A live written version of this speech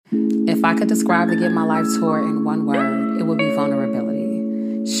If I could describe the Get My Life tour in one word, it would be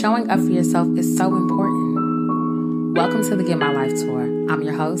vulnerability. Showing up for yourself is so important. Welcome to the Get My Life tour. I'm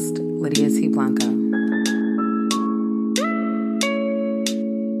your host, Lydia T. Blanco.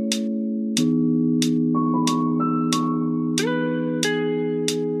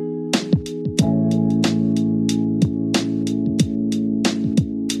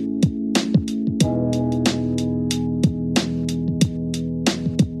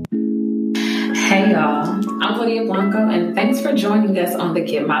 Hey y'all, I'm Lydia Blanco and thanks for joining us on the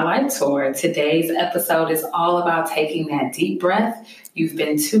Get My Life tour. Today's episode is all about taking that deep breath you've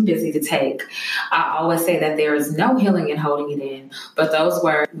been too busy to take. I always say that there is no healing in holding it in, but those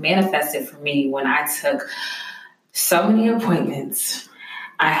were manifested for me when I took so many appointments.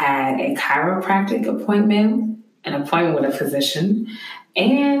 I had a chiropractic appointment, an appointment with a physician,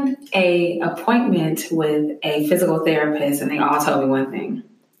 and an appointment with a physical therapist, and they all told me one thing.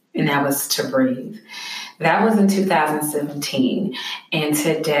 And that was to breathe. That was in 2017. And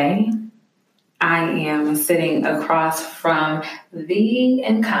today, I am sitting across from the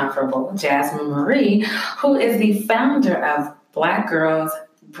incomparable Jasmine Marie, who is the founder of Black Girls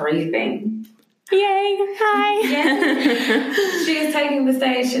Breathing. Yay! Hi! Yes. She is taking the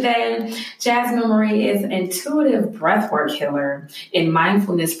stage today. Jasmine Marie is an intuitive breathwork healer and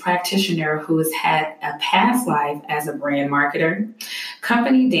mindfulness practitioner who has had a past life as a brand marketer,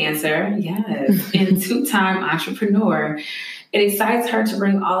 company dancer, yes, and two-time entrepreneur. It excites her to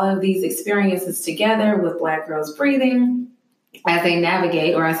bring all of these experiences together with Black Girls Breathing as they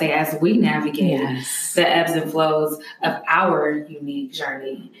navigate, or I say as we navigate, the ebbs and flows of our unique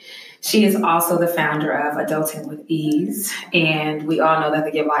journey. She is also the founder of Adulting with Ease, and we all know that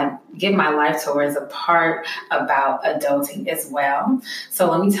the Get My Life tour is a part about adulting as well. So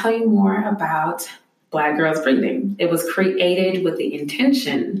let me tell you more about Black Girls Breathing. It was created with the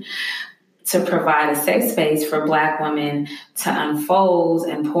intention to provide a safe space for Black women to unfold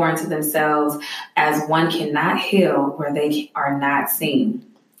and pour into themselves, as one cannot heal where they are not seen.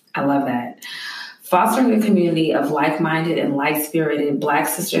 I love that. Fostering a community of like-minded and like-spirited Black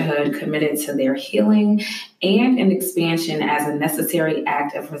sisterhood committed to their healing and an expansion as a necessary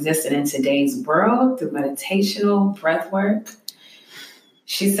act of resistance in today's world through meditational breathwork.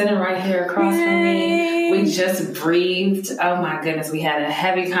 She's sitting right here across from me. We just breathed. Oh my goodness, we had a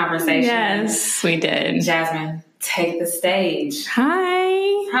heavy conversation. Yes, we did. Jasmine, take the stage. Hi.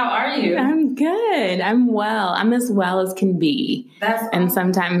 How are you? I'm good. I'm well. I'm as well as can be. And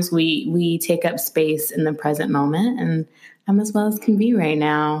sometimes we take up space in the present moment, and I'm as well as can be right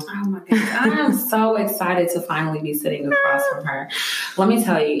now. Oh my goodness. I am so excited to finally be sitting across from her. Let me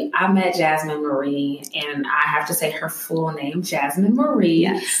tell you, I met Jasmine Marie, and I have to say her full name, Jasmine Marie,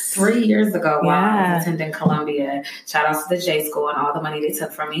 3 years ago while I was attending Columbia. Shout out to the J School and all the money they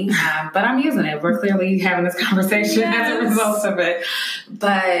took from me. But I'm using it. We're clearly having this conversation as a result of it.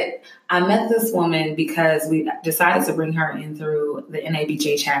 But I met this woman because we decided to bring her in through the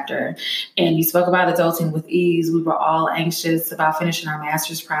NABJ chapter. And you spoke about Adulting with Ease. We were all anxious about finishing our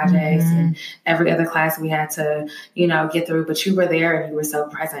master's projects and every other class we had to, get through. But you were there and you were so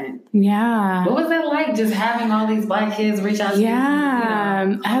present. Yeah. What was it like just having all these Black kids reach out to you?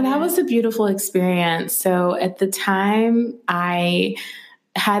 Yeah. That was a beautiful experience. So at the time, I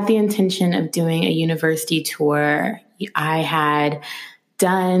had the intention of doing a university tour. I had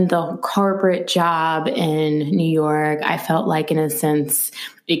done the corporate job in New York. I felt like, in a sense,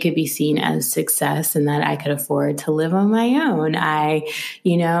 it could be seen as success and that I could afford to live on my own. I,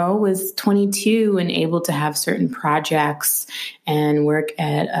 was 22 and able to have certain projects and work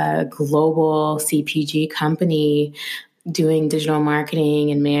at a global CPG company doing digital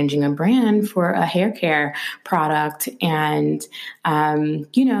marketing and managing a brand for a hair care product. And,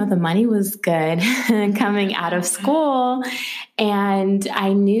 the money was good coming out of school. And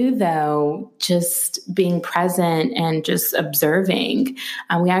I knew, though, just being present and just observing,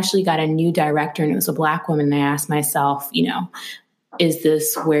 we actually got a new director, and it was a Black woman. And I asked myself, is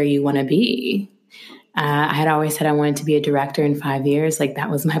this where you want to be? I had always said I wanted to be a director in 5 years. Like, that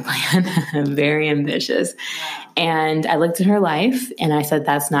was my plan. Very ambitious. And I looked at her life and I said,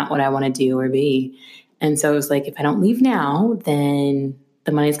 that's not what I want to do or be. And so it was like, if I don't leave now, then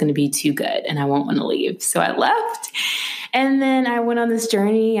the money's going to be too good and I won't want to leave. So I left. And then I went on this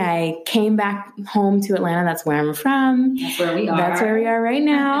journey. I came back home to Atlanta. That's where I'm from. That's where we are. That's where we are right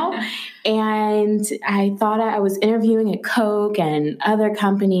now. And I thought I was interviewing at Coke and other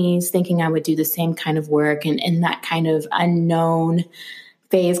companies, thinking I would do the same kind of work and in that kind of unknown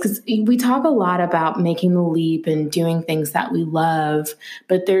phase. Because we talk a lot about making the leap and doing things that we love,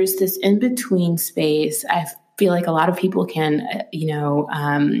 but there's this in-between space. I feel like a lot of people can,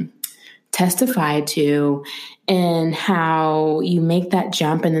 testified to, and how you make that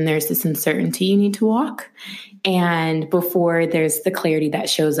jump and then there's this uncertainty you need to walk. And before there's the clarity that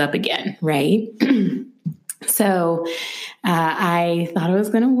shows up again, right? So I thought it was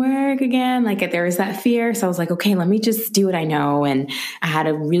going to work again. Like there was that fear. So I was like, okay, let me just do what I know. And I had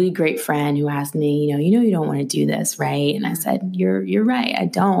a really great friend who asked me, you don't want to do this, right? And I said, you're right. I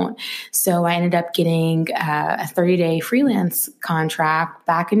don't. So I ended up getting a 30-day freelance contract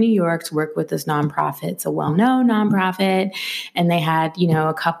back in New York to work with this nonprofit. It's a well-known nonprofit. And they had,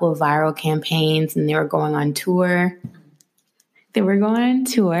 a couple of viral campaigns, and they were going on tour.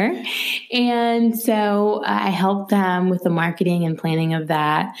 And so I helped them with the marketing and planning of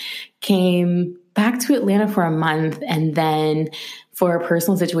that, came back to Atlanta for a month, and then for a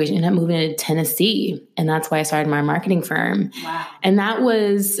personal situation, ended up moving to Tennessee. And that's why I started my marketing firm. Wow. And that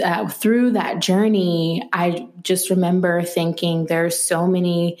was through that journey, I just remember thinking there's so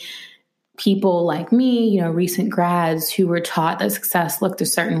many people like me, recent grads who were taught that success looked a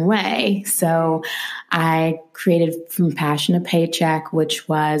certain way. So I created From Passion to Paycheck, which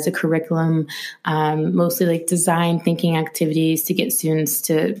was a curriculum, mostly like design thinking activities to get students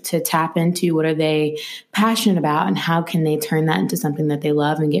to tap into what are they passionate about and how can they turn that into something that they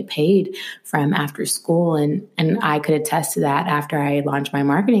love and get paid from after school. And I could attest to that after I launched my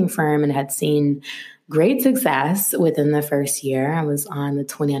marketing firm and had seen great success within the first year. I was on the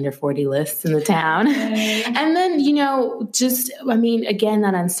 20 under 40 list in the town. And then, again,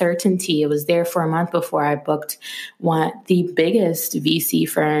 that uncertainty, it was there for a month before I booked the biggest VC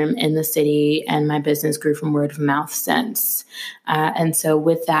firm in the city, and my business grew from word of mouth since. And so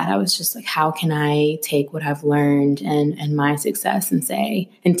with that, I was just like, how can I take what I've learned and my success and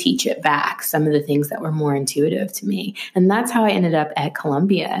teach it back, some of the things that were more intuitive to me. And that's how I ended up at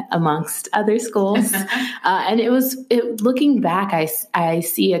Columbia amongst other schools. And looking back, I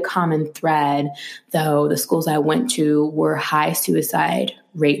see a common thread, though. The schools I went to were high suicide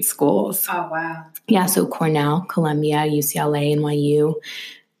rate schools. Oh, wow. Yeah. So Cornell, Columbia, UCLA, NYU.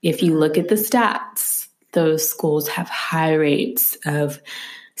 If you look at the stats, those schools have high rates of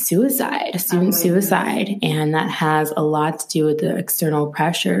student suicide. And that has a lot to do with the external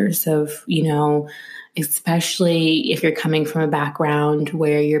pressures of, especially if you're coming from a background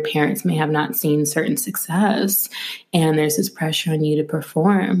where your parents may have not seen certain success and there's this pressure on you to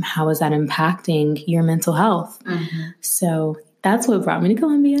perform. How is that impacting your mental health? Mm-hmm. So that's what brought me to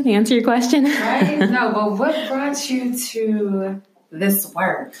Columbia, to answer your question. Right. No, but what brought you to this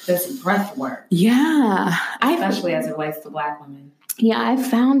work, this breath work? Yeah. Especially as it relates to Black women. Yeah, I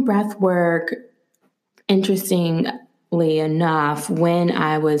found breath work interestingly enough when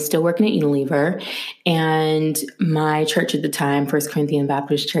I was still working at Unilever, and my church at the time, First Corinthian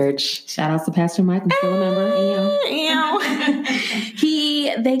Baptist Church. Shout out to Pastor Mike. I'm still a member.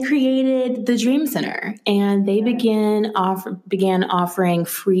 They created the Dream Center, and they began offering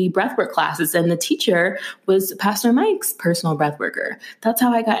free breathwork classes. And the teacher was Pastor Mike's personal breathworker. That's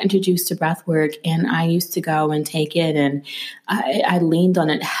how I got introduced to breathwork. And I used to go and take it, and I leaned on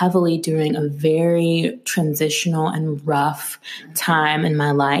it heavily during a very transitional and rough time in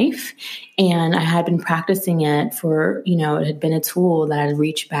my life. And I had been practicing it for, it had been a tool that I'd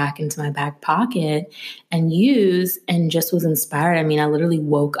reach back into my back pocket and use, and just was inspired. I literally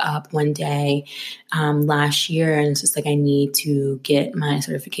woke up one day last year and it's just like, I need to get my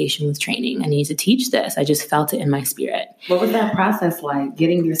certification with training. I need to teach this. I just felt it in my spirit. What was that process like,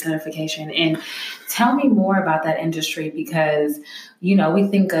 getting your certification? And tell me more about that industry, because, we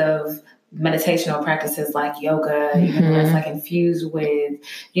think of meditational practices like yoga, even though it's like infused with,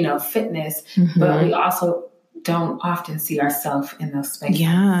 fitness, but we also don't often see ourselves in those spaces.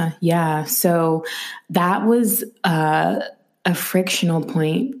 Yeah. So that was a frictional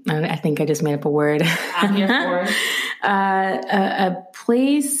point. I think I just made up a word. I'm here for it. A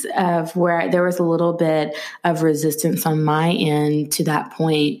place of where there was a little bit of resistance on my end to that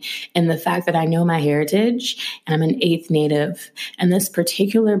point, and the fact that I know my heritage and I'm an 8th Native, and this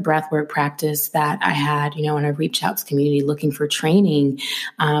particular breathwork practice that I had, when I reached out to the community looking for training,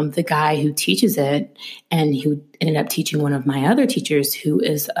 the guy who teaches it and who ended up teaching one of my other teachers, who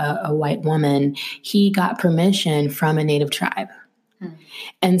is a white woman, he got permission from a Native tribe.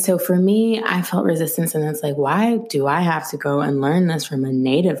 And so for me, I felt resistance, and it's like, why do I have to go and learn this from a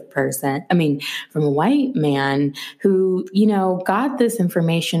Native person? From a white man who, got this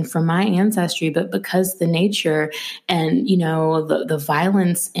information from my ancestry, but because the nature and, the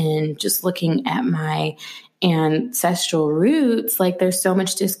violence in just looking at my ancestral roots, like there's so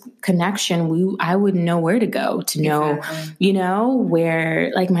much disconnection. I wouldn't know where to go to know, Exactly.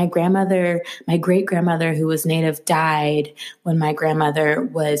 Where like my great grandmother who was Native died when my grandmother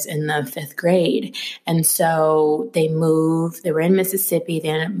was in the 5th grade. And so they were in Mississippi, they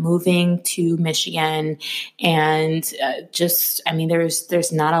ended up moving to Michigan. And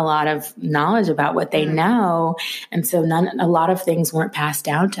there's not a lot of knowledge about what they know. And so a lot of things weren't passed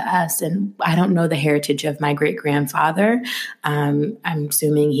down to us. And I don't know the heritage of my great grandfather. I'm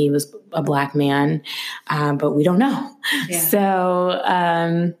assuming he was a Black man, but we don't know. Yeah.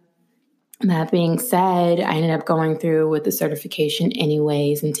 So, that being said, I ended up going through with the certification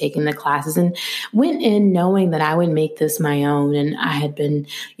anyways and taking the classes, and went in knowing that I would make this my own. And I had been,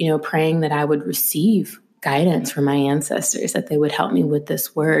 praying that I would receive guidance from my ancestors, that they would help me with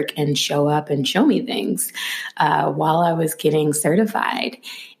this work and show up and show me things while I was getting certified.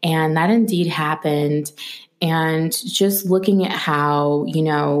 And that indeed happened. And just looking at how,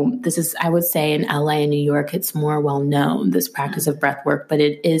 this is, I would say in LA and New York, it's more well known, this practice of breath work, but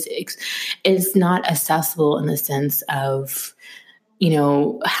it's not accessible in the sense of,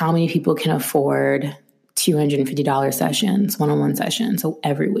 how many people can afford $250 sessions, one-on-one sessions, so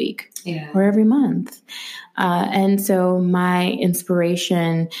every week or every month. And so my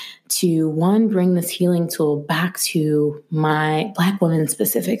inspiration to, one, bring this healing tool back to my Black women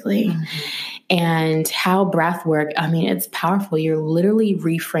specifically, and how breath work, it's powerful. You're literally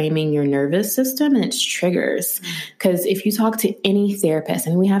reframing your nervous system and its triggers. Because if you talk to any therapist,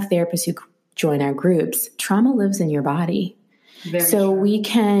 and we have therapists who join our groups, trauma lives in your body. So we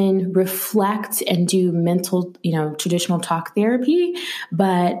can reflect and do mental, traditional talk therapy,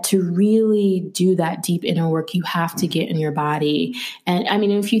 but to really do that deep inner work, you have to get in your body. And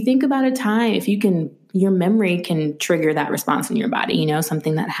if you think about a time, your memory can trigger that response in your body,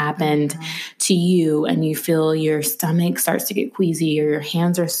 something that happened to you, and you feel your stomach starts to get queasy or your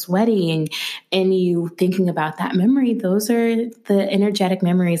hands are sweaty, and you thinking about that memory, those are the energetic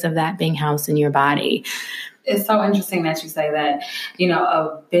memories of that being housed in your body. It's so interesting that you say that.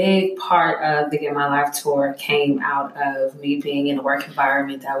 A big part of the Get My Life tour came out of me being in a work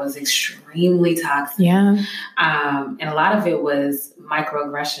environment that was extremely toxic. Yeah. And a lot of it was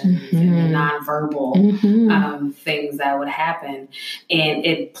microaggressions and nonverbal things that would happen. And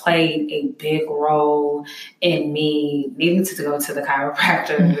it played a big role in me needing to go to the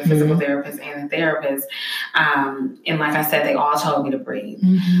chiropractor, the physical therapist, and the therapist. And like I said, they all told me to breathe.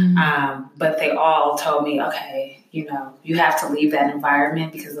 But they all told me, okay, you have to leave that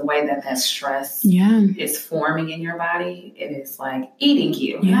environment, because the way that stress is forming in your body, it is like eating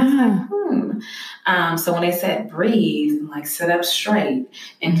you. And I was like, so when they said breathe and like sit up straight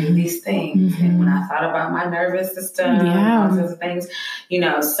and do these things, and when I thought about my nervous system and all sorts of things,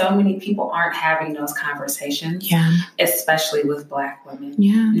 so many people aren't having those conversations, especially with Black women.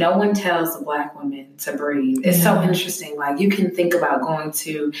 No one tells the Black women to breathe. It's so interesting. Like, you can think about going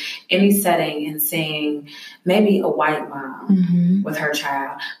to any setting and seeing maybe a white mom with her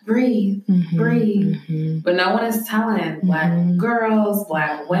child, breathe, breathe. But no one is telling Black girls,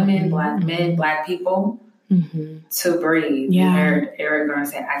 Black women, Black men, Black people to breathe. You heard Eric Garner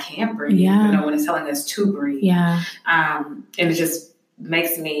say, I can't breathe. But no one is telling us to breathe. And it just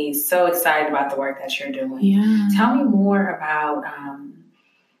makes me so excited about the work that you're doing. Tell me more about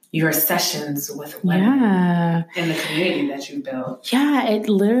your sessions with women in the community that you built. It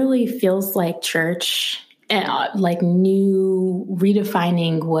literally feels like church. Like new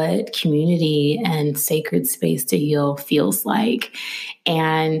redefining what community and sacred space to heal feels like.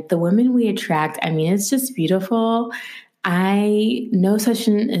 And the women we attract, it's just beautiful. No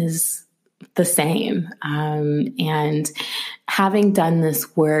session is the same. And having done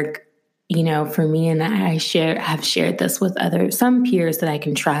this work, for me, and have shared this with some peers that I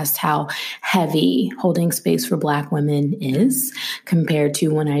can trust, how heavy holding space for Black women is compared to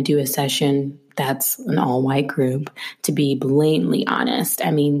when I do a session that's an all-white group, to be blatantly honest.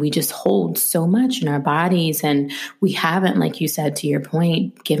 We just hold so much in our bodies, and we haven't, like you said, to your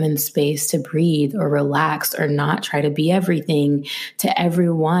point, given space to breathe or relax or not try to be everything to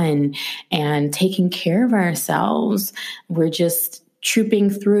everyone, and taking care of ourselves. We're just trooping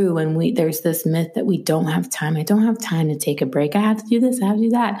through, and there's this myth that we don't have time. I don't have time to take a break. I have to do this. I have to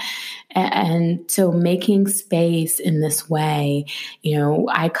do that. And so making space in this way,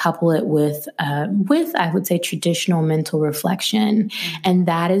 I couple it with, I would say, traditional mental reflection. And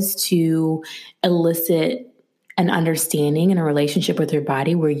that is to elicit an understanding and a relationship with your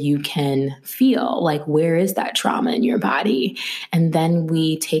body where you can feel like, where is that trauma in your body? And then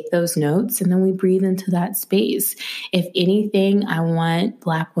we take those notes and then we breathe into that space. If anything, I want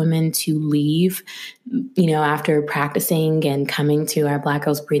Black women to leave, after practicing and coming to our Black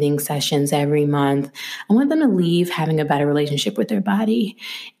Girls Breathing sessions every month, I want them to leave having a better relationship with their body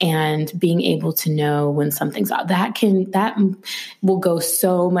and being able to know when something's out. That will go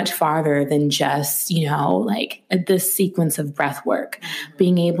so much farther than just, like this sequence of breath work,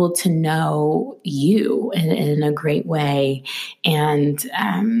 being able to know you in a great way and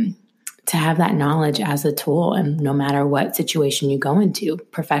to have that knowledge as a tool. And no matter what situation you go into,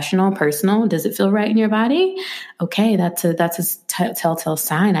 professional, personal, does it feel right in your body? Okay, that's a telltale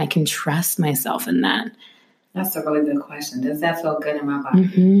sign. I can trust myself in that. That's a really good question. Does that feel good in my body?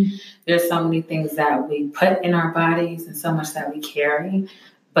 Mm-hmm. There's so many things that we put in our bodies and so much that we carry,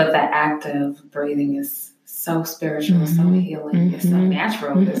 but the act of breathing is so spiritual, mm-hmm. so healing, mm-hmm. it's so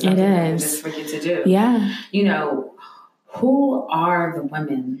natural. It's something that we just forget to do. Yeah. Who are the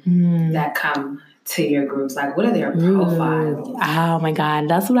women that come to your groups? Like, what are their profiles? Oh my God.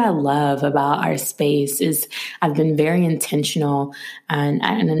 That's what I love about our space is I've been very intentional.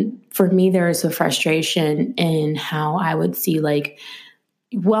 And for me, there is a frustration in how I would see like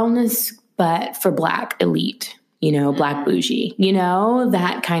wellness, but for Black elite, Black bougie,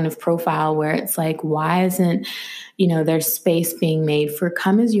 that kind of profile where it's like, why isn't, there's space being made for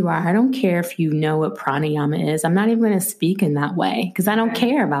come as you are. I don't care if you know what pranayama is. I'm not even going to speak in that way because I don't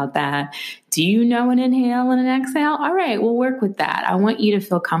care about that. Do you know an inhale and an exhale? All right, we'll work with that. I want you to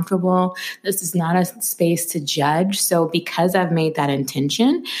feel comfortable. This is not a space to judge. So because I've made that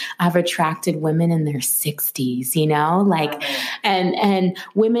intention, I've attracted women in their 60s, and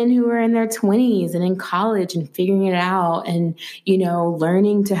women who are in their 20s and in college and figuring it out and,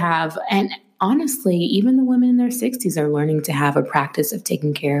 learning to have, and honestly, even the women in their 60s are learning to have a practice of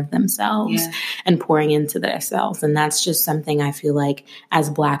taking care of themselves and pouring into themselves. And that's just something I feel like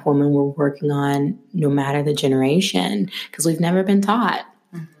as Black women, we're working on no matter the generation, because we've never been taught.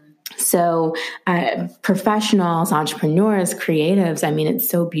 Mm-hmm. So professionals, entrepreneurs, creatives, it's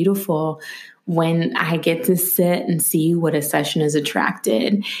so beautiful when I get to sit and see what a session has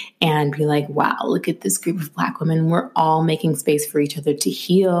attracted and be like, wow, look at this group of Black women. We're all making space for each other to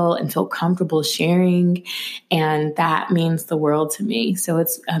heal and feel comfortable sharing. And that means the world to me. So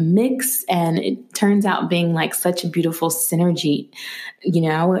it's a mix and it turns out being like such a beautiful synergy,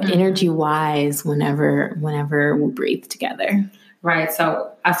 energy wise, whenever we breathe together. Right.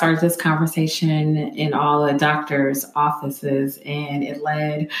 So I started this conversation in all the doctors' offices and it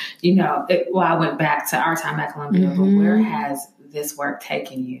led, I went back to our time at Columbia, but where has this work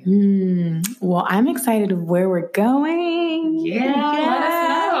taken you? Well, I'm excited of where we're going. Yeah. Let us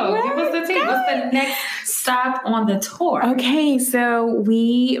know. Give us the tea. What's the next stop on the tour? Okay. So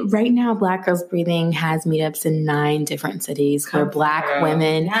right now, Black Girls Breathing has meetups in 9 different cities where Black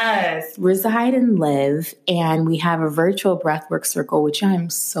women reside and live. And we have a virtual breathwork circle, which I'm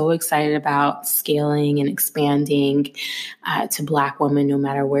so excited about scaling and expanding to Black women, no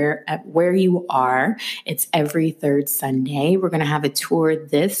matter where you are. It's every third Sunday. We're going to have a tour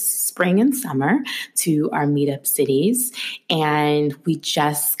this spring and summer to our meetup cities. And we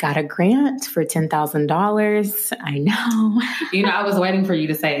just got a grant for $10,000. I know. I was waiting for you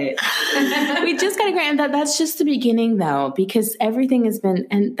to say it. We just got a grant. That's just the beginning though, because everything has been,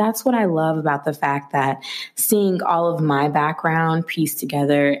 and that's what I love about the fact that seeing all of my background pieced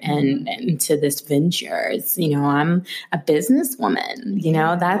together and into this venture is, I'm a businesswoman,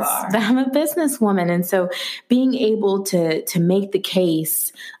 I'm a businesswoman. And so being able to make the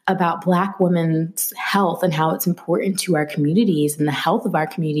case about Black women's health and how it's important to our communities and the health of our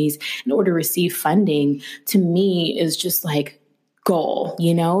communities in order to receive funding, to me is just like goal,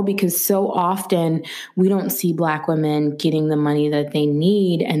 because so often we don't see Black women getting the money that they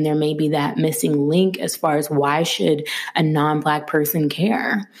need. And there may be that missing link as far as why should a non-Black person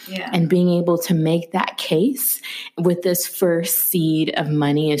care? Yeah. And being able to make that case with this first seed of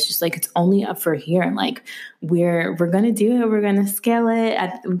money is just like, it's only up for here. Like we're going to do it. We're going to scale it.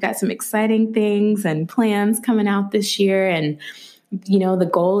 We've got some exciting things and plans coming out this year. And, the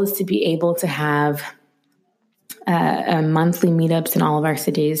goal is to be able to have monthly meetups in all of our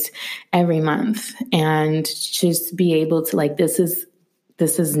cities every month and just be able to this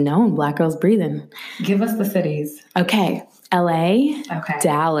this is known, Black Girls Breathing. Give us the cities. Okay. LA,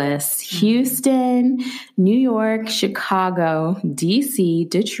 Dallas, Houston, New York, Chicago, DC,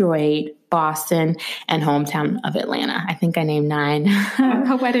 Detroit, Boston, and hometown of Atlanta. I think I named 9. I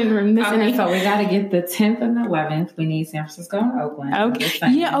hope I didn't miss any. So we got to get the 10th and the 11th. We need San Francisco and Oakland. Okay.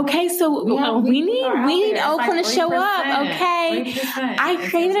 Yeah. Okay. So we need Oakland to show up. Okay. I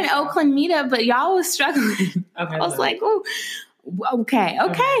created an Oakland meetup, but y'all was struggling. I was like, oh. Okay.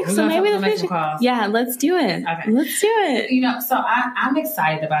 So maybe the future. Yeah, let's do it. Okay. Let's do it. So I'm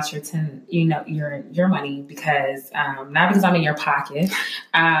excited about your 10, your money because, not because I'm in your pocket.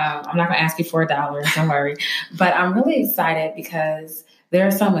 I'm not going to ask you for $1. Don't worry. But I'm really excited because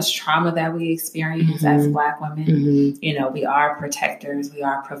there's so much trauma that we experience as Black women. We are protectors. We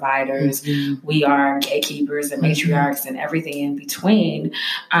are providers. We are gatekeepers and matriarchs and everything in between.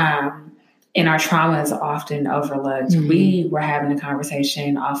 And our trauma is often overlooked. We were having a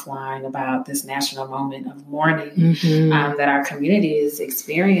conversation offline about this national moment of mourning that our community is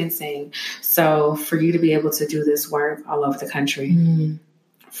experiencing. So for you to be able to do this work all over the country,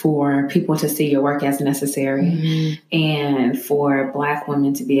 for people to see your work as necessary, and for Black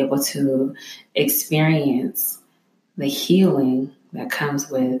women to be able to experience the healing that comes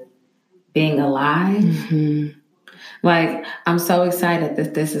with being alive. Like, I'm so excited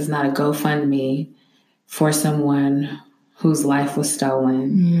that this is not a GoFundMe for someone whose life was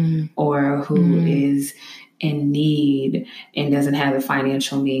stolen or who is in need and doesn't have the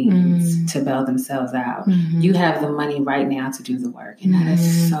financial means to bail themselves out. You have the money right now to do the work. And that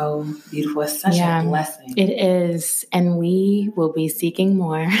is so beautiful. It's such a blessing. It is. And we will be seeking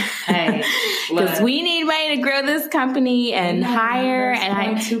more. Hey, because we need money to grow this company and hire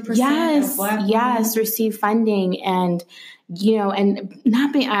and receive funding and, and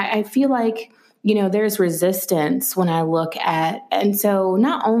not being, I feel like, there's resistance when I look at, and so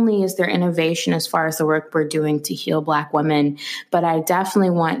not only is there innovation as far as the work we're doing to heal Black women, but I definitely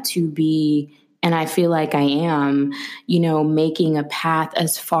want to be, and I feel like I am, making a path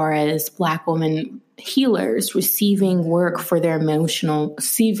as far as Black women healers receiving work for their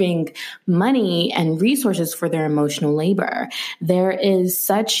receiving money and resources for their emotional labor. There is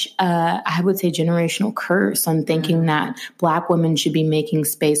such I would say, generational curse on thinking that Black women should be making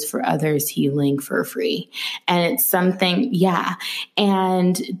space for others healing for free. And it's something,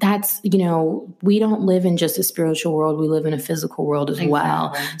 and that's, we don't live in just a spiritual world. We live in a physical world as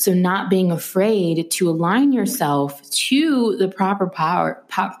well. So not being afraid to align yourself to the proper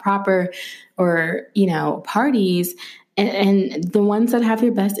parties and the ones that have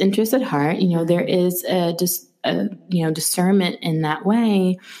your best interest at heart, there is discernment in that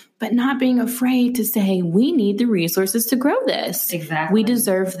way, but not being afraid to say, we need the resources to grow this. Exactly. We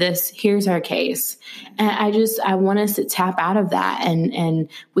deserve this. Here's our case. And I want us to tap out of that. And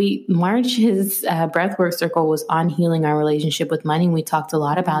March, his breathwork circle was on healing our relationship with money. We talked a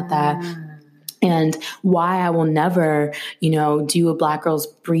lot about that. And why I will never, do a Black Girls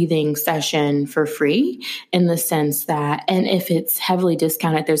Breathing session for free, in the sense that, and if it's heavily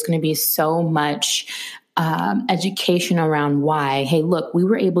discounted, there's going to be so much education around why, hey, look, we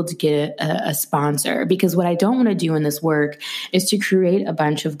were able to get a sponsor, because what I don't want to do in this work is to create a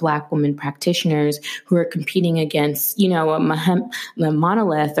bunch of Black women practitioners who are competing against, a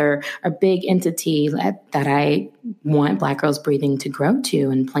monolith or a big entity that I want Black Girls Breathing to grow to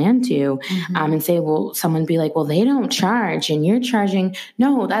and plan to, and say, well, someone be like, well, they don't charge and you're charging.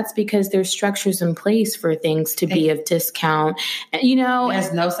 No, that's because there's structures in place for things to be of discount.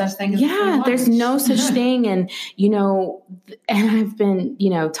 There's no such thing as there's no such thing. And, and I've been,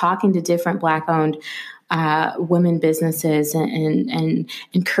 talking to different Black owned women businesses and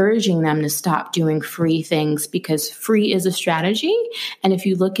encouraging them to stop doing free things, because free is a strategy. And if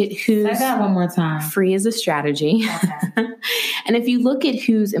you look at who's... Say that one more time. Free is a strategy. Okay. And if you look at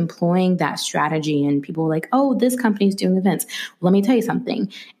who's employing that strategy, and people are like, oh, this company's doing events. Let me tell you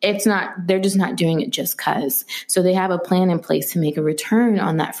something. They're just not doing it just because. So they have a plan in place to make a return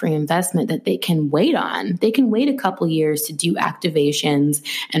on that free investment that they can wait on. They can wait a couple years to do activations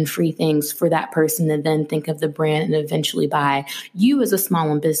and free things for that person to then think of the brand and eventually buy. You as a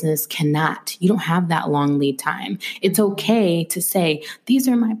small business cannot. You don't have that long lead time. It's okay to say, these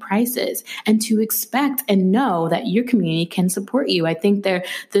are my prices, and to expect and know that your community can support you. I think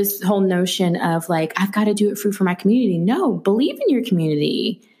this whole notion of like, I've got to do it free for my community. No, believe in your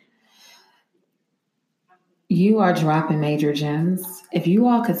community. You are dropping major gems. If you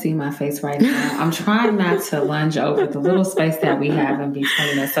all could see my face right now, I'm trying not to lunge over the little space that we have in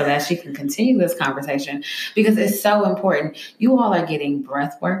between us so that she can continue this conversation because it's so important. You all are getting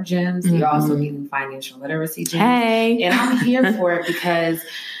breathwork gems. You're also getting financial literacy gems. Hey. And I'm here for it because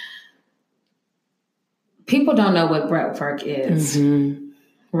people don't know what breathwork is.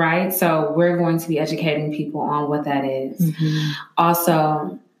 Right? So we're going to be educating people on what that is.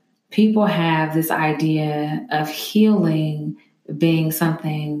 Also, people have this idea of healing being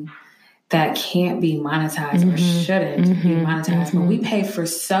something that can't be monetized or shouldn't be monetized. But we pay for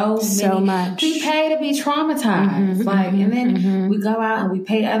so much. We pay to be traumatized. And then we go out and we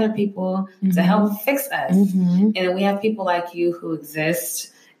pay other people to help fix us. And then we have people like you who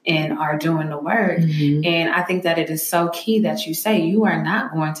exist and are doing the work. And I think that it is so key that you say you are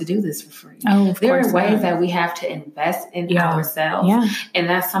not going to do this for free. There are ways that we have to invest in ourselves. And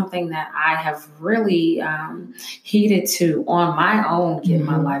that's something that I have really heeded to on my own Get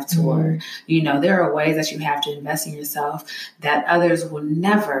My Life tour. You know, there are ways that you have to invest in yourself that others will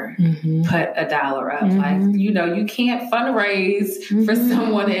never put $1 up. Like, you know, you can't fundraise for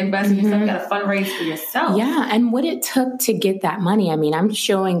someone to invest in yourself. You got to fundraise for yourself. Yeah. And what it took to get that money. I mean, I'm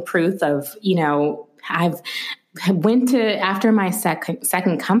showing proof of, you know, I've went to after my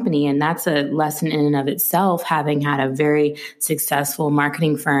second company, and that's a lesson in and of itself, having had a very successful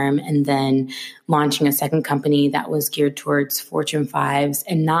marketing firm and then launching a second company that was geared towards Fortune 5s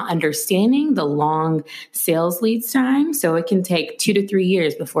and not understanding the long sales lead time. So it can take 2 to 3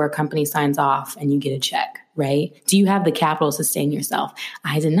 years before a company signs off and you get a check. Right? Do you have the capital to sustain yourself?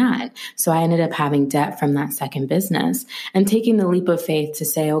 I did not. So I ended up having debt from that second business and taking the leap of faith to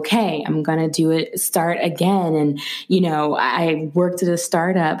say, okay, I'm going to do it, start again. And, you know, I worked at a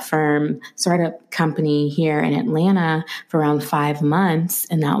startup company here in Atlanta for around 5 months.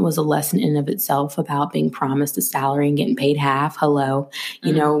 And that was a lesson in and of itself about being promised a salary and getting paid half. Hello.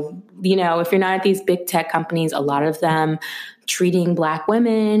 You know, if you're not at these big tech companies, a lot of them treating Black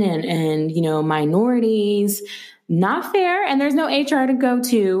women and, you know, minorities, not fair. And there's no HR to go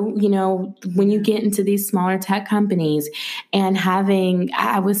to, you know, when you get into these smaller tech companies. And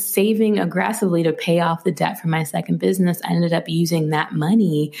I was saving aggressively to pay off the debt from my second business. I ended up using that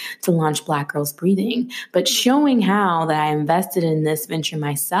money to launch Black Girls Breathing, but showing how that I invested in this venture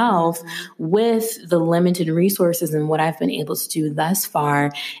myself with the limited resources and what I've been able to do thus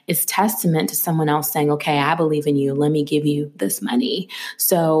far is testament to someone else saying, okay, I believe in you. Let me give you this money.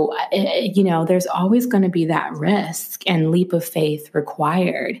 So, you know, there's always going to be that risk and leap of faith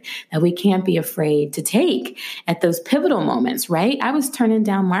required that we can't be afraid to take at those pivotal moments, right? I was turning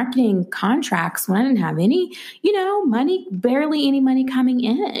down marketing contracts when I didn't have any, you know, money, barely any money coming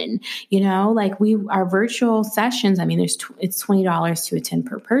in, you know, like our virtual sessions. I mean, it's $20 to attend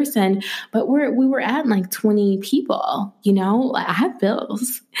per person, but we were at like 20 people, you know, I have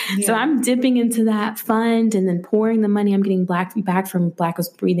bills. Yeah. So I'm dipping into that fund and then pouring the money I'm getting back from Black Girls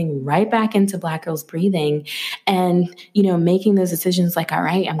Breathing right back into Black Girls Breathing. And, you know, making those decisions like, all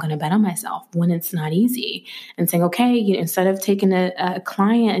right, I'm going to bet on myself when it's not easy and saying, okay, you know, instead of taking a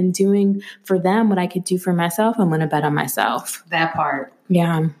client and doing for them what I could do for myself, I'm going to bet on myself. That part.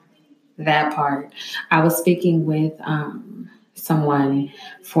 Yeah. That part. I was speaking with someone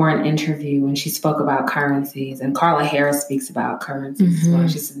for an interview and she spoke about currencies, and Carla Harris speaks about currencies as well.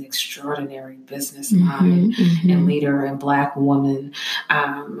 She's an extraordinary business mind and leader and Black woman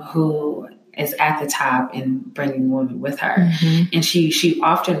who is at the top and bringing women with her. And she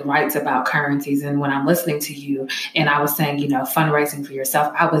often writes about currencies. And when I'm listening to you and I was saying, you know, fundraising for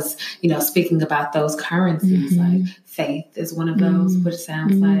yourself, I was, you know, speaking about those currencies. Like faith is one of those, which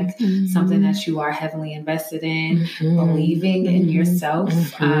sounds like something that you are heavily invested in, believing in yourself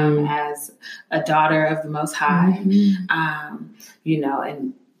as a daughter of the Most High, you know,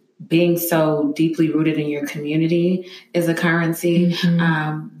 and being so deeply rooted in your community is a currency.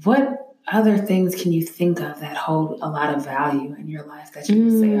 What other things can you think of that hold a lot of value in your life that you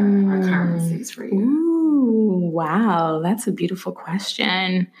would say are currencies for you? Ooh, wow. That's a beautiful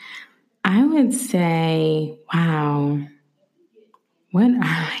question. I would say, wow, what are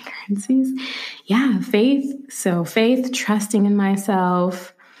my currencies? Yeah, faith. So faith, trusting in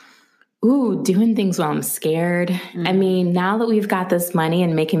myself. Ooh, doing things while I'm scared. I mean, now that we've got this money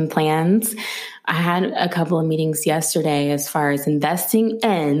and making plans, I had a couple of meetings yesterday as far as investing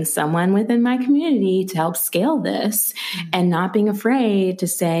in someone within my community to help scale this and not being afraid to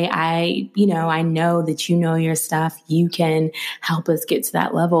say, I know that you know your stuff. You can help us get to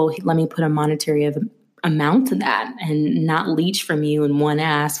that level. Let me put a monetary amount to that and not leech from you and one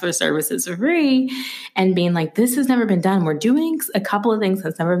ask for services for free and being like, this has never been done. We're doing a couple of things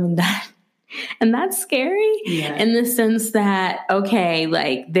that's never been done. And that's scary in the sense that, okay,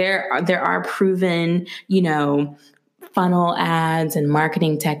 like there are proven, funnel ads and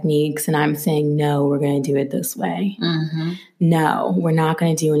marketing techniques. And I'm saying, no, we're going to do it this way. Mm-hmm. No, we're not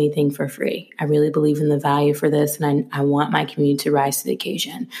going to do anything for free. I really believe in the value for this. And I want my community to rise to the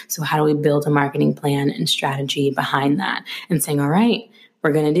occasion. So how do we build a marketing plan and strategy behind that? And saying, all right,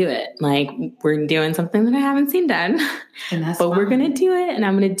 we're going to do it. Like, we're doing something that I haven't seen done, but we're going to do it. And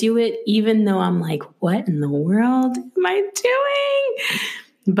I'm going to do it even though I'm like, what in the world am I doing?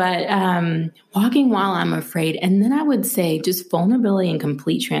 But walking while I'm afraid. And then I would say just vulnerability and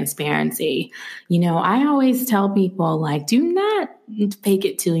complete transparency. I always tell people, like, do not fake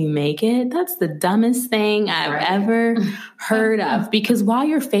it till you make it. That's the dumbest thing I've ever heard of, because while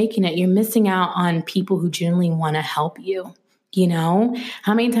you're faking it, you're missing out on people who genuinely want to help you.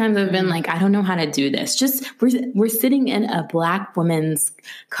 How many times I've been like, I don't know how to do this. Just we're sitting in a Black women's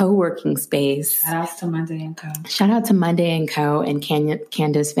co-working space. Shout out to Monday & Co. Shout out to Monday & Co. and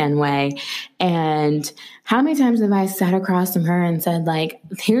Candace Van Way. And how many times have I sat across from her and said, like,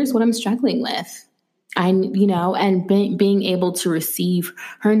 here's what I'm struggling with. And being able to receive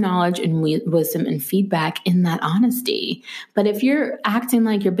her knowledge and wisdom and feedback in that honesty. But if you're acting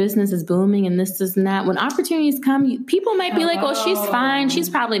like your business is booming and this and that, when opportunities come, people might be like, well, she's fine. She's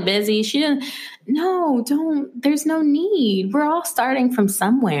probably busy. She didn't. No, don't. There's no need. We're all starting from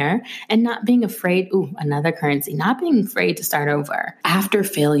somewhere and not being afraid. Ooh, another currency. Not being afraid to start over after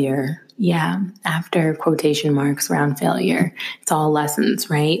failure. Yeah. After quotation marks around failure, it's all lessons,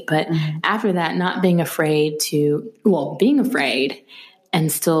 right? But after that, not being afraid being afraid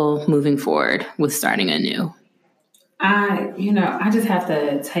and still moving forward with starting anew. I just have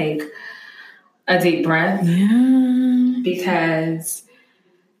to take a deep breath because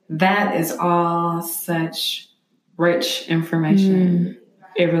that is all such rich information.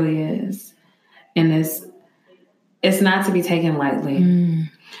 It really is. And it's not to be taken lightly.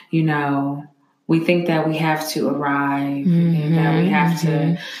 We think that we have to arrive and that we have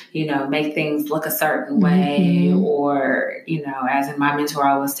to, make things look a certain way or, as in my mentor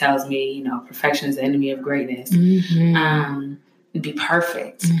always tells me, perfection is the enemy of greatness. Be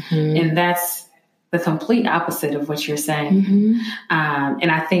perfect. And that's the complete opposite of what you're saying.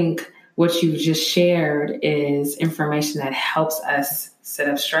 And I think what you just shared is information that helps us sit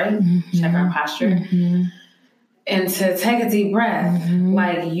up straight, check our posture. And to take a deep breath,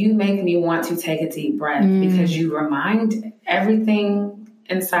 like you make me want to take a deep breath because you remind everything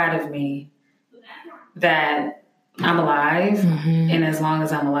inside of me that I'm alive. And as long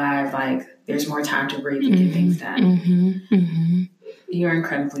as I'm alive, like there's more time to breathe and get things done. You're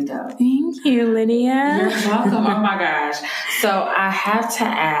incredibly dope. Thank you, Lydia. You're welcome. Oh my gosh. So I have to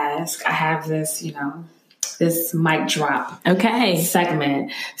ask, I have this, this mic drop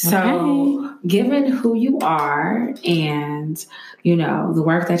segment. So given who you are and, the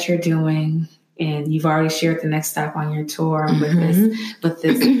work that you're doing, and you've already shared the next stop on your tour with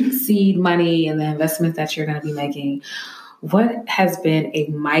this seed money and the investment that you're going to be making, what has been a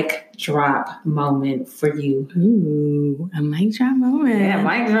mic drop moment for you? Ooh, a mic drop moment. Yeah,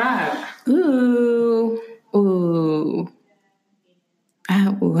 mic drop. Ooh.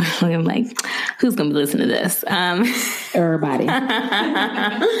 I'm like, who's going to listen to this? Everybody.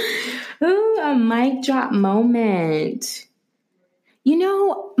 Ooh, a mic drop moment.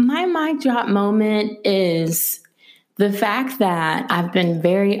 My mic drop moment is the fact that I've been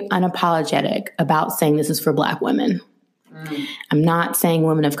very unapologetic about saying this is for Black women. I'm not saying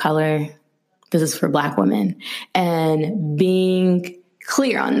women of color. This is for Black women. And being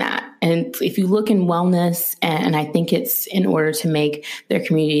clear on that. And if you look in wellness, and I think it's in order to make their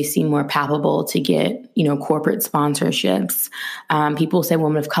community seem more palpable to get, corporate sponsorships. People say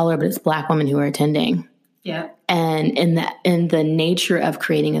women of color, but it's Black women who are attending. Yeah. And in the nature of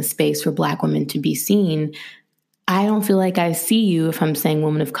creating a space for Black women to be seen, I don't feel like I see you if I'm saying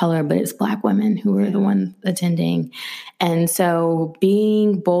women of color, but it's Black women who are the ones attending. And so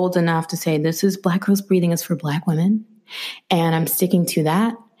being bold enough to say, this is Black Girls Breathing is for Black women. And I'm sticking to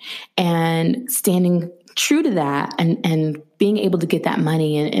that and standing true to that and being able to get that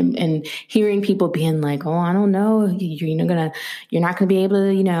money and hearing people being like, oh, I don't know, you're not gonna be able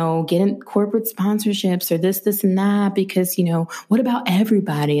to, get in corporate sponsorships or this and that because, what about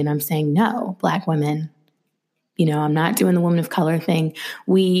everybody? And I'm saying, no, Black women, I'm not doing the woman of color thing.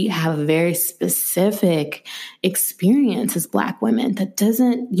 We have a very specific experience as Black women that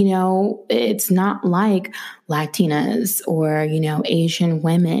doesn't, it's not like Latinas or, Asian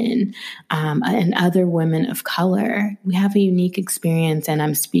women and other women of color. We have a unique experience, and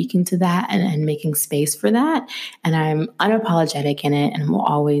I'm speaking to that and making space for that. And I'm unapologetic in it and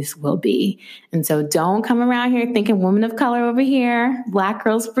always will be. And so don't come around here thinking woman of color over here, Black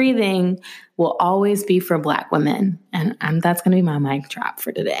girls breathing will always be for Black women. And that's going to be my mic drop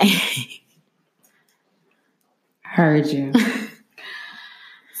for today. Heard you.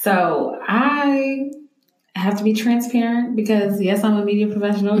 So I have to be transparent because, yes, I'm a media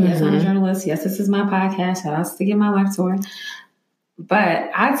professional. Yes, I'm a journalist. Yes, this is my podcast. Shout out to Get My Life Tour. But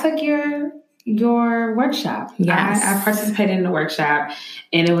I took your workshop. Yes. I participated in the workshop,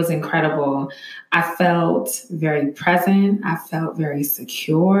 and it was incredible. I felt very present. I felt very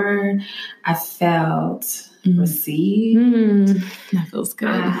secure. I felt received. That feels good.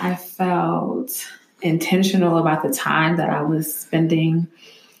 I felt intentional about the time that I was spending,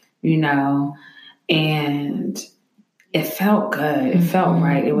 and it felt good. It felt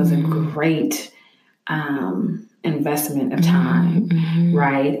right. It was a great investment of time,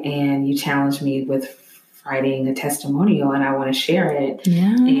 right? And you challenged me with writing a testimonial, and I want to share it.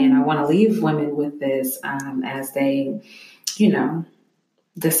 Yeah. And I want to leave women with this as they,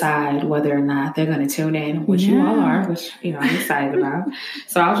 decide whether or not they're going to tune in, which you all are, which, I'm excited about.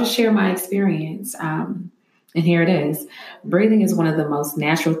 So I'll just share my experience. And here it is. Breathing is one of the most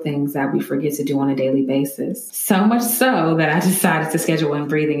natural things that we forget to do on a daily basis. So much so that I decided to schedule in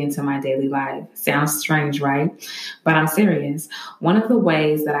breathing into my daily life. Sounds strange, right? But I'm serious. One of the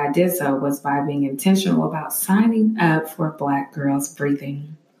ways that I did so was by being intentional about signing up for Black Girls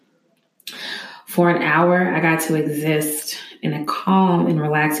Breathing. For an hour, I got to exist in a calm and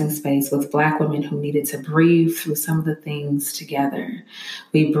relaxing space with Black women who needed to breathe through some of the things together.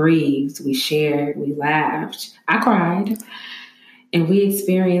 We breathed, we shared, we laughed. I cried, and we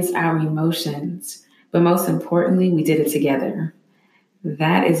experienced our emotions. But most importantly, we did it together.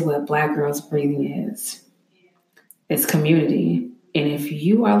 That is what Black Girls Breathing is. It's community. And if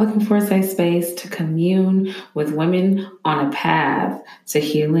you are looking for a safe space to commune with women on a path to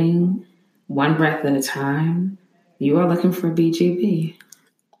healing, one breath at a time, you are looking for BGB.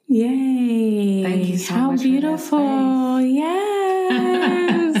 Yay. Thank you so How much. How beautiful.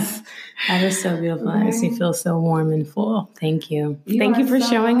 Yes. That is so beautiful. It makes me feel so warm and full. Thank you. Thank you for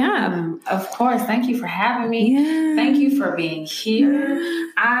showing up. Of course. Thank you for having me. Yeah. Thank you for being here. Yeah.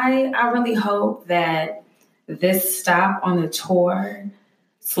 I really hope that this stop on the tour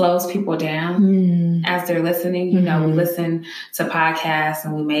slows people down as they're listening. We listen to podcasts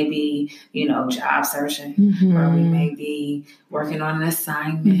and we may be, job searching, or we may be working on an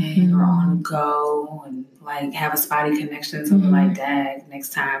assignment or on the go and have a spotty connection. So we're like, Dad,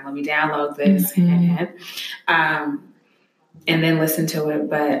 next time, let me download this and then listen to it.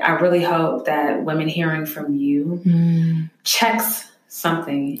 But I really hope that women hearing from you checks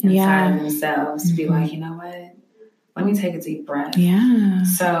something inside of themselves to be like, you know what? Let me take a deep breath. Yeah.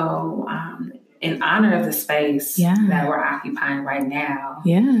 So, in honor of the space that we're occupying right now,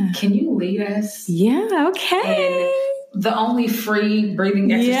 can you lead us? Yeah, okay. And the only free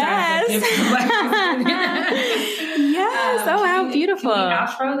breathing exercise. Yes. Oh, how beautiful. Can we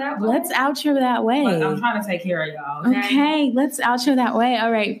outro that way? Let's outro that way. Look, I'm trying to take care of y'all. Okay, let's outro that way.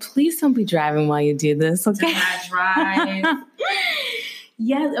 All right. Please don't be driving while you do this. Okay. Do not drive.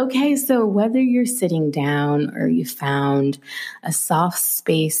 Yes. Okay. So whether you're sitting down or you found a soft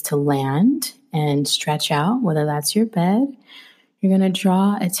space to land and stretch out, whether that's your bed, you're going to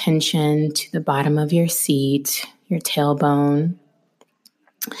draw attention to the bottom of your seat, your tailbone,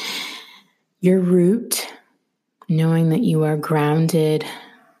 your root, knowing that you are grounded,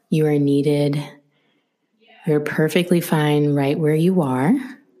 you are needed, you're perfectly fine right where you are.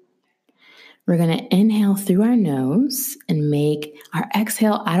 We're going to inhale through our nose and make our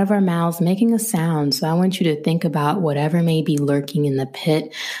exhale out of our mouths, making a sound. So I want you to think about whatever may be lurking in the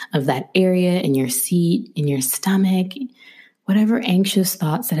pit of that area, in your seat, in your stomach, whatever anxious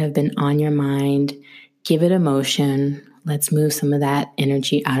thoughts that have been on your mind, give it a motion. Let's move some of that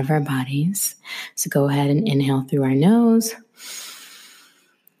energy out of our bodies. So go ahead and inhale through our nose.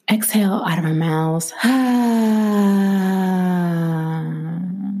 Exhale out of our mouths.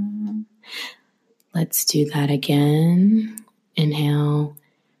 Let's do that again. Inhale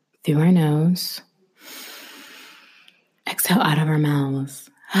through our nose. Exhale out of our mouths.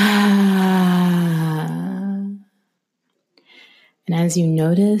 And as you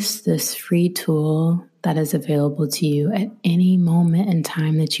notice this free tool that is available to you at any moment in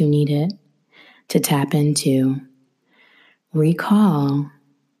time that you need it to tap into, recall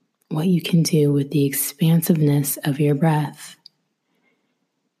what you can do with the expansiveness of your breath.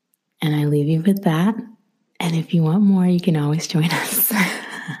 And I leave you with that. And if you want more, you can always join us.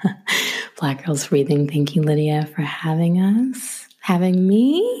 Black Girls Breathing. Thank you, Lydia, for having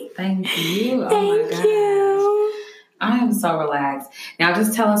me. Thank you. Thank you. I am so relaxed. Now,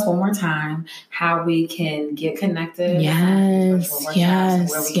 just tell us one more time how we can get connected. Yes.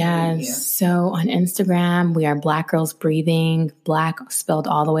 So on Instagram, we are Black Girls Breathing, Black spelled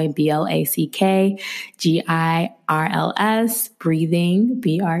all the way, BLACK, GIRLS, Breathing,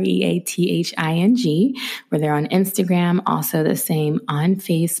 BREATHING. We're there on Instagram, also the same on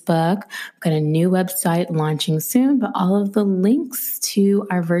Facebook. We've got a new website launching soon, but all of the links to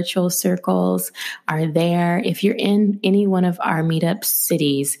our virtual circles are there. If you're in any one of our meetup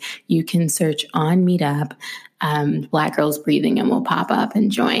cities, you can search on Meetup, Black Girls Breathing, and we'll pop up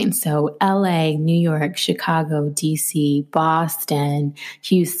and join. So LA, New York, Chicago, DC, Boston,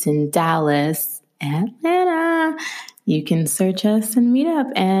 Houston, Dallas, Atlanta. You can search us and meet up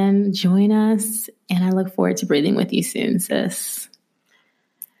and join us. And I look forward to breathing with you soon, sis.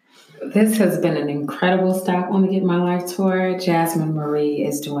 This has been an incredible stop on the Get My Life tour. Jasmine Marie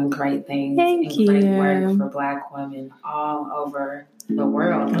is doing great things. Thank you. Great work for Black women all over the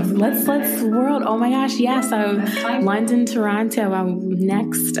world. Let's world. Oh my gosh, yes. London, Toronto.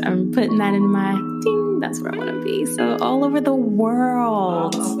 I'm putting that in my ding. That's where I want to be. So all over the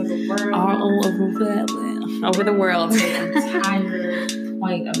world. All over the world. All over the world. The entire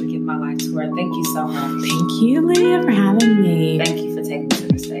point of the Get My Life tour. Thank you so much. Thank you, Lydia, for having me. Thank you for taking me to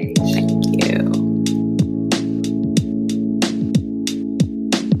the stage.